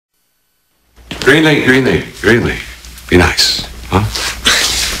Greenlee. Be nice, huh?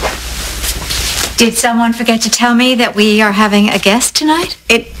 Did someone forget to tell me that we are having a guest tonight?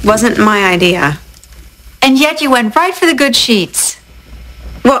 It wasn't my idea. And yet you went right for the good sheets.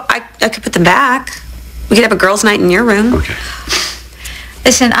 Well, I could put them back. We could have a girls' night in your room. Okay.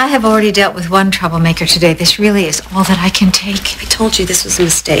 Listen, I have already dealt with one troublemaker today. This really is all that I can take. I told you this was a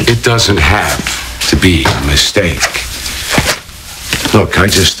mistake. It doesn't have to be a mistake. Look, I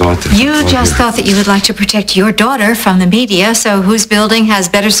just thought that... You just thought that you would like to protect your daughter from the media, so whose building has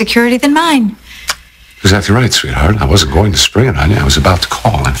better security than mine? Exactly right, sweetheart. I wasn't going to spring it on you. I was about to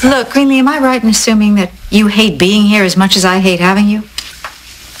call. Look, Greenlee, am I right in assuming that you hate being here as much as I hate having you?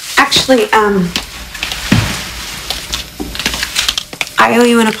 Actually, I owe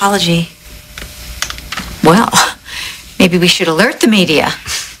you an apology. Well, maybe we should alert the media.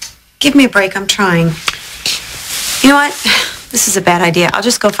 Give me a break. I'm trying. You know what? This is a bad idea. I'll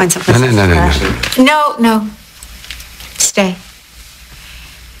just go find something. No. Stay.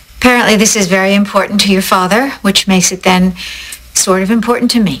 Apparently this is very important to your father, which makes it then sort of important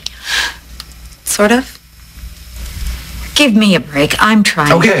to me. Sort of? Give me a break. I'm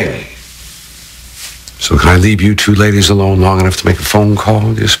trying. Okay. So can I leave you two ladies alone long enough to make a phone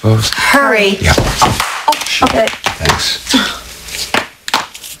call, do you suppose? Hurry. Yeah. Oh, okay. Thanks.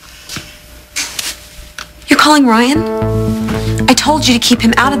 You're calling Ryan? I told you to keep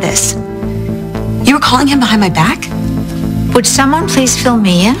him out of this. You were calling him behind my back? Would someone please fill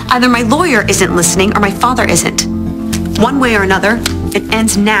me in? Either my lawyer isn't listening or my father isn't. One way or another, it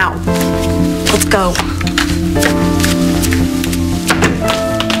ends now. Let's go.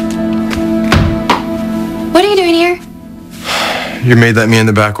 What are you doing here? Your maid let me in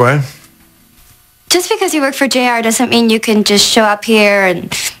the back way? Just because you work for JR doesn't mean you can just show up here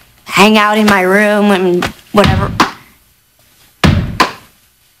and hang out in my room and whatever.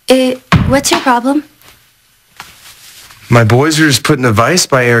 What's your problem? My boys were just put in a vice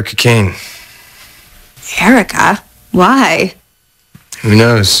by Erica Kane. Erica? Why? Who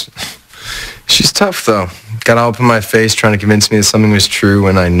knows? She's tough, though. Got all up in my face trying to convince me that something was true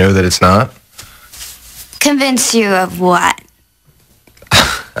when I know that it's not. Convince you of what?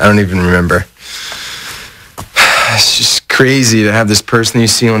 I don't even remember. It's just crazy to have this person you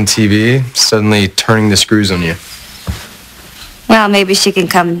see on TV suddenly turning the screws on you. Well, maybe she can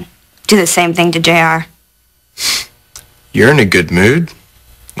come do the same thing to JR. You're in a good mood.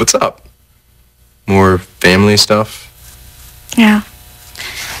 What's up? More family stuff? Yeah.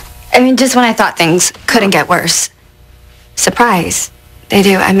 I mean, just when I thought things couldn't get worse. Surprise. They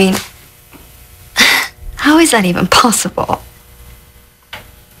do. I mean, how is that even possible?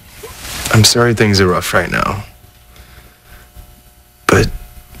 I'm sorry things are rough right now. But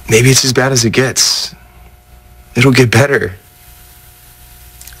maybe it's as bad as it gets. It'll get better.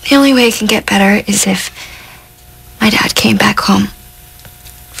 The only way it can get better is if my dad came back home.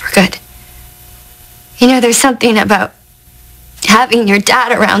 For good. You know, there's something about having your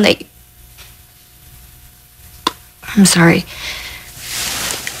dad around that... I'm sorry.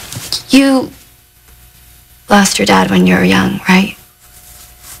 You lost your dad when you were young, right?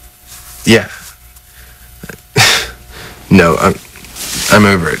 Yeah. No, I'm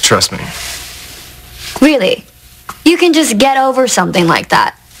over it, trust me. Really? You can just get over something like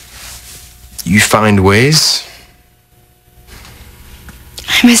that? You find ways?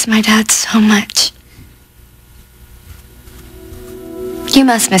 I miss my dad so much. You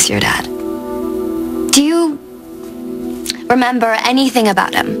must miss your dad. Do you remember anything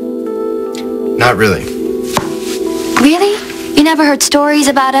about him? Not really. Really? You never heard stories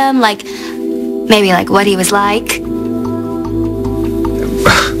about him? Like, maybe like what he was like?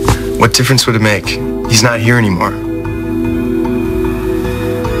 What difference would it make? He's not here anymore.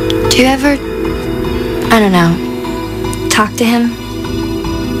 Do you ever, I don't know, talk to him?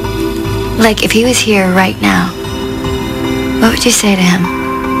 Like, if he was here right now, what would you say to him?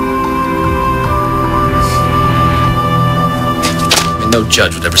 No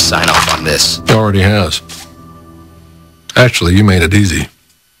judge would ever sign off on this. He already has. Actually, you made it easy.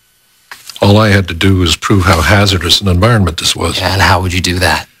 All I had to do was prove how hazardous an environment this was. Yeah, and how would you do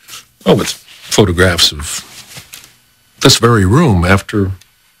that? Oh, with photographs of this very room after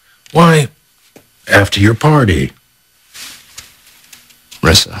your party.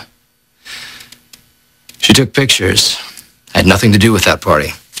 Marissa. She took pictures. Had nothing to do with that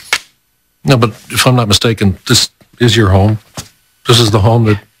party. No, but if I'm not mistaken, this is your home. This is the home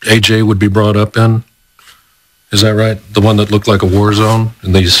that AJ would be brought up in. Is that right? The one that looked like a war zone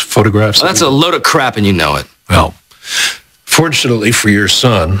in these photographs? Well, that's a load of crap and you know it. Well, fortunately for your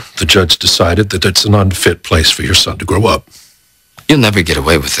son, the judge decided that it's an unfit place for your son to grow up. You'll never get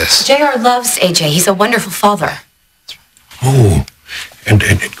away with this. JR loves AJ. He's a wonderful father. Oh, and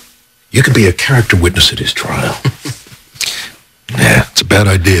you could be a character witness at his trial. Nah, it's a bad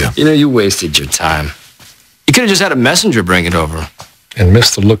idea. You know, you wasted your time. You could have just had a messenger bring it over. And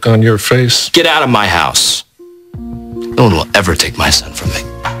miss the look on your face? Get out of my house. No one will ever take my son from me.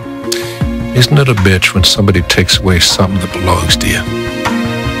 Isn't it a bitch when somebody takes away something that belongs to you?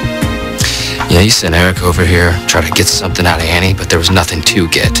 Yeah, you sent Eric over here, try to get something out of Annie, but there was nothing to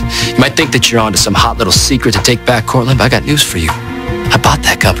get. You might think that you're onto some hot little secret to take back Cortland, but I got news for you. I bought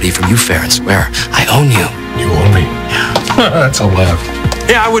that company from you fair and square. I own you. You own me? Yeah. That's a laugh.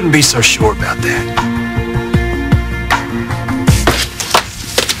 Yeah, I wouldn't be so sure about that.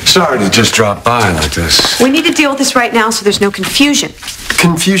 Sorry to just drop by like this. We need to deal with this right now so there's no confusion.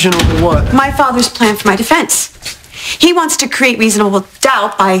 Confusion over what? My father's plan for my defense. He wants to create reasonable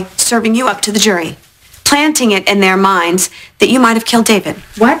doubt by serving you up to the jury, planting it in their minds that you might have killed David.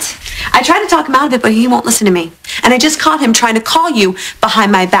 What? I tried to talk him out of it, but he won't listen to me. And I just caught him trying to call you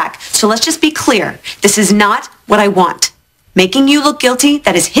behind my back. So let's just be clear. This is not what I want. Making you look guilty,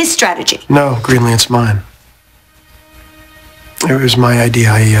 that is his strategy. No, Greenlee, it's mine. It was my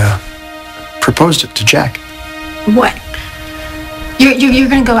idea. I proposed it to Jack. What? You're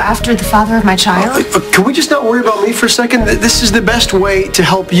gonna go after the father of my child? Can we just not worry about me for a second? This is the best way to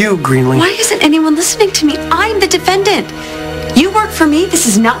help you, Greenlee. Why isn't anyone listening to me? I'm the defendant. You work for me. This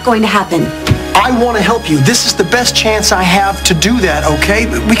is not going to happen. I want to help you. This is the best chance I have to do that, okay?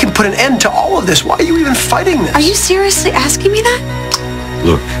 We can put an end to all of this. Why are you even fighting this? Are you seriously asking me that?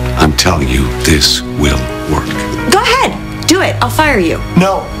 Look, I'm telling you, this will work. Go ahead. Do it. I'll fire you.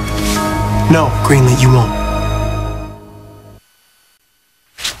 No. No, Greenlee, you won't.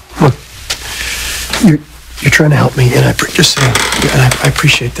 Look, you're trying to help me, and I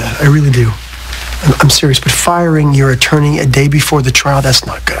appreciate that. I really do. I'm serious, but firing your attorney a day before the trial, that's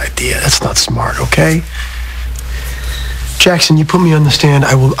not a good idea. That's not smart, okay? Jackson, you put me on the stand,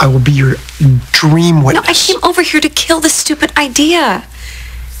 I will be your dream witness. No, I came over here to kill this stupid idea.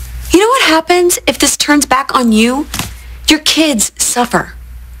 You know what happens if this turns back on you? Your kids suffer.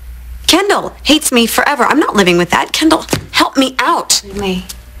 Kendall hates me forever. I'm not living with that. Kendall, help me out. Lee,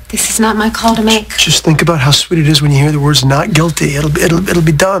 this is not my call to make. Just think about how sweet it is when you hear the words "not guilty." It'll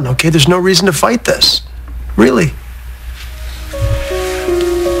be done, okay? There's no reason to fight this. Really.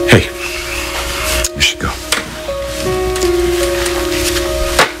 Hey, you should go.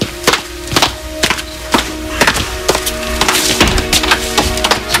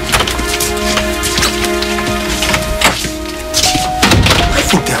 I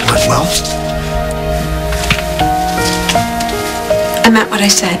think that went well. I meant what I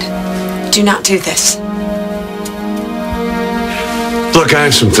said. Do not do this. Look, I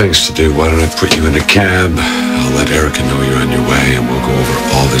have some things to do. Why don't I put you in a cab? I'll let Erica know you're on your way, and we'll go over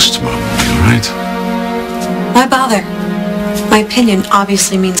all this tomorrow morning, all right? Why bother? My opinion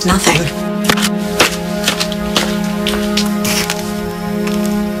obviously means nothing.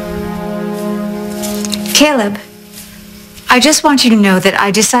 Caleb, I just want you to know that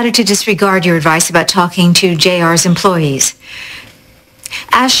I decided to disregard your advice about talking to JR's employees.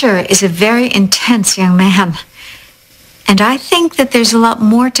 Asher is a very intense young man, and I think that there's a lot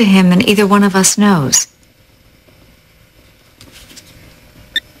more to him than either one of us knows.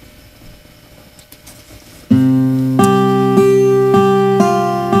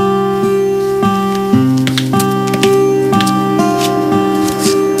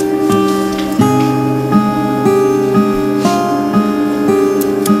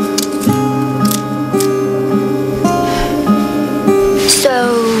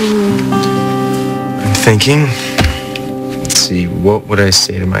 Thinking, let's see, what would I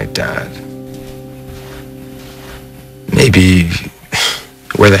say to my dad? Maybe,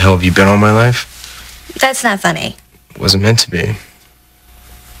 where the hell have you been all my life? That's not funny. Wasn't meant to be.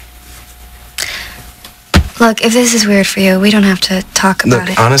 Look, if this is weird for you, we don't have to talk about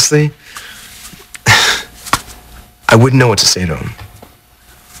Look, it. honestly, I wouldn't know what to say to him.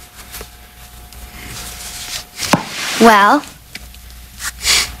 Well,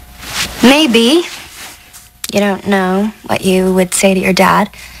 maybe you don't know what you would say to your dad,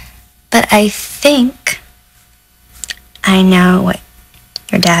 but I think I know what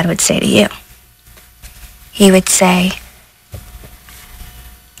your dad would say to you. He would say,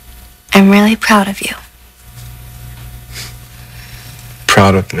 "I'm really proud of you."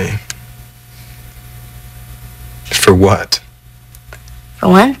 Proud of me? For what? For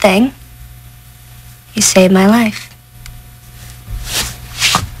one thing, you saved my life.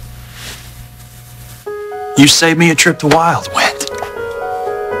 You saved me a trip to Wildwind.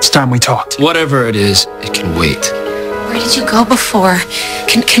 It's time we talked. Whatever it is, it can wait. Where did you go before?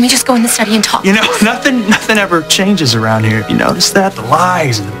 Can we just go in the study and talk? You know, nothing ever changes around here. You notice that? The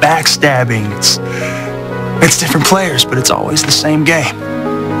lies and the backstabbing. It's different players, but it's always the same game.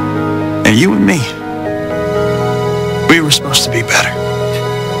 And you and me, we were supposed to be better.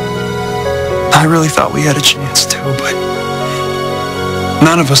 I really thought we had a chance too, but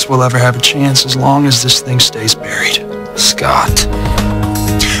none of us will ever have a chance as long as this thing stays buried. Scott.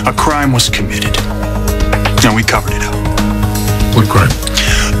 A crime was committed, and we covered it up. What crime?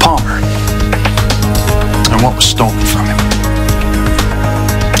 Palmer, and what was stolen from him.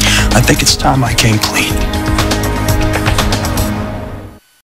 I think it's time I came clean.